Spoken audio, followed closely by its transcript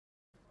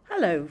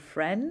Hello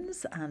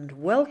friends, and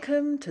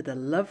welcome to the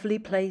Lovely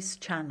Place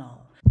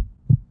channel.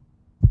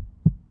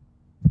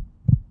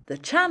 The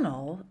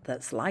channel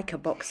that's like a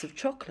box of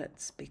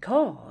chocolates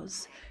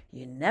because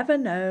you never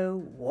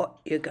know what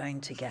you're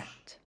going to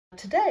get.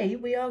 Today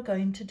we are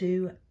going to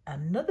do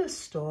another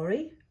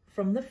story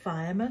from the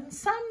Fireman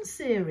Sam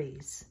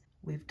series.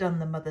 We've done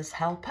The Mother's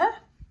Helper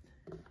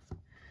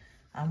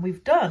and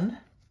we've done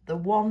The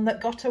One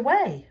That Got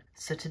Away.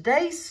 So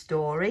today's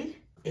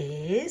story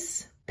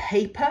is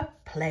Paper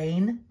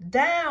Plane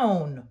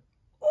Down.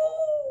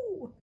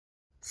 Ooh!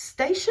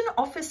 Station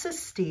Officer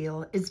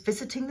Steele is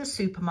visiting the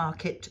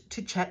supermarket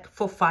to check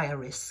for fire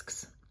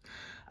risks.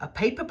 A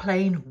paper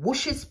plane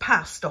whooshes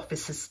past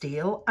Officer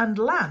Steele and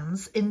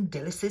lands in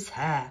Dillis's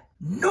hair.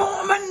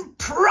 "Norman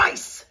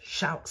Price!"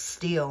 shouts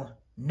Steele,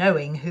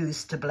 knowing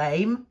who's to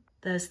blame.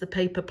 There's the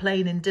paper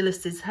plane in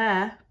Dillis's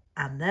hair,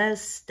 and there's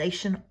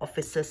Station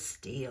Officer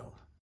Steele.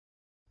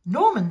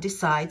 Norman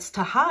decides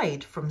to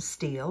hide from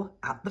Steele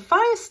at the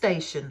fire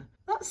station.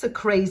 That's a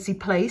crazy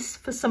place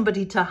for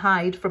somebody to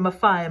hide from a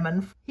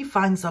fireman. He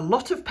finds a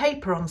lot of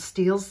paper on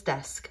Steele's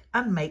desk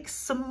and makes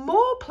some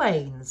more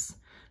planes.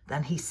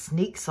 Then he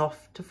sneaks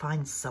off to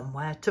find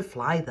somewhere to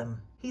fly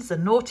them. He's a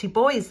naughty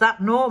boy, is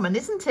that Norman,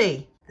 isn't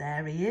he?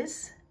 There he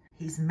is.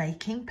 He's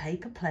making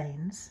paper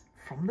planes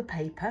from the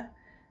paper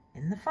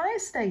in the fire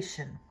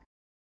station.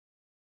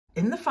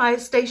 In the fire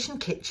station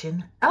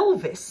kitchen,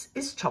 Elvis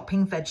is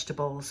chopping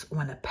vegetables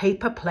when a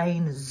paper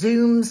plane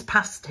zooms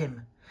past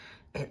him.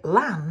 It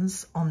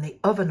lands on the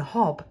oven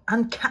hob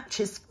and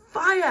catches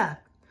fire.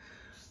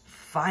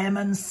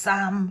 Fireman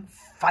Sam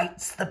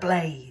fights the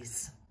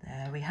blaze.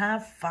 There we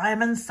have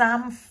Fireman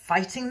Sam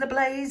fighting the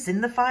blaze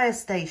in the fire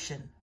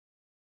station.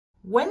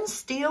 When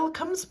Steele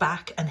comes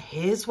back and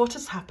hears what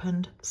has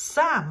happened,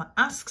 Sam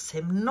asks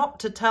him not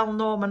to tell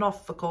Norman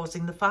off for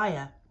causing the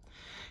fire.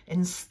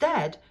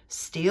 Instead,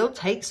 Steele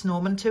takes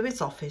Norman to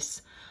his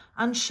office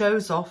and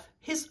shows off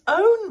his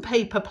own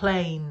paper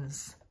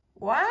planes.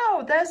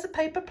 Wow, there's a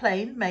paper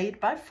plane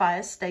made by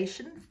Fire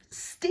Station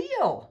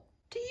Steele.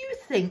 Do you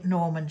think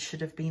Norman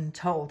should have been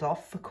told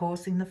off for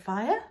causing the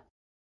fire?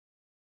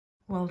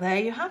 Well, there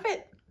you have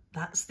it.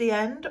 That's the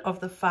end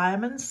of the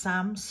Fireman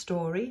Sam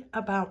story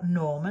about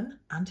Norman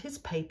and his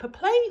paper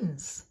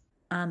planes.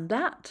 And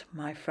that,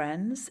 my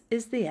friends,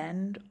 is the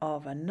end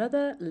of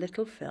another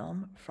little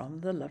film from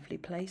the Lovely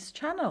Place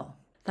channel.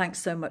 Thanks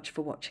so much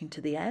for watching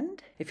to the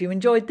end. If you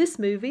enjoyed this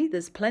movie,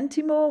 there's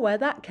plenty more where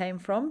that came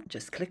from.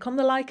 Just click on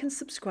the like and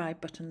subscribe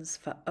buttons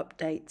for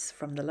updates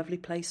from the Lovely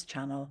Place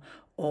channel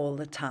all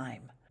the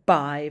time.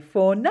 Bye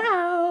for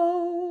now.